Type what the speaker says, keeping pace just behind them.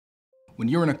When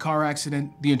you're in a car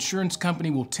accident, the insurance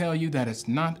company will tell you that it's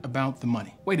not about the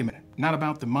money. Wait a minute, not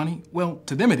about the money? Well,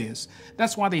 to them it is.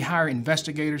 That's why they hire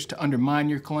investigators to undermine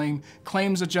your claim,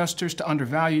 claims adjusters to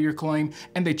undervalue your claim,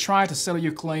 and they try to settle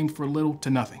your claim for little to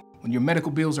nothing. When your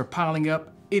medical bills are piling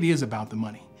up, it is about the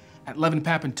money. At Levin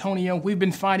Papantonio, we've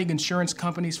been fighting insurance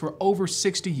companies for over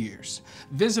 60 years.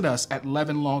 Visit us at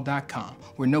levinlaw.com,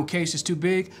 where no case is too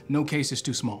big, no case is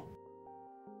too small.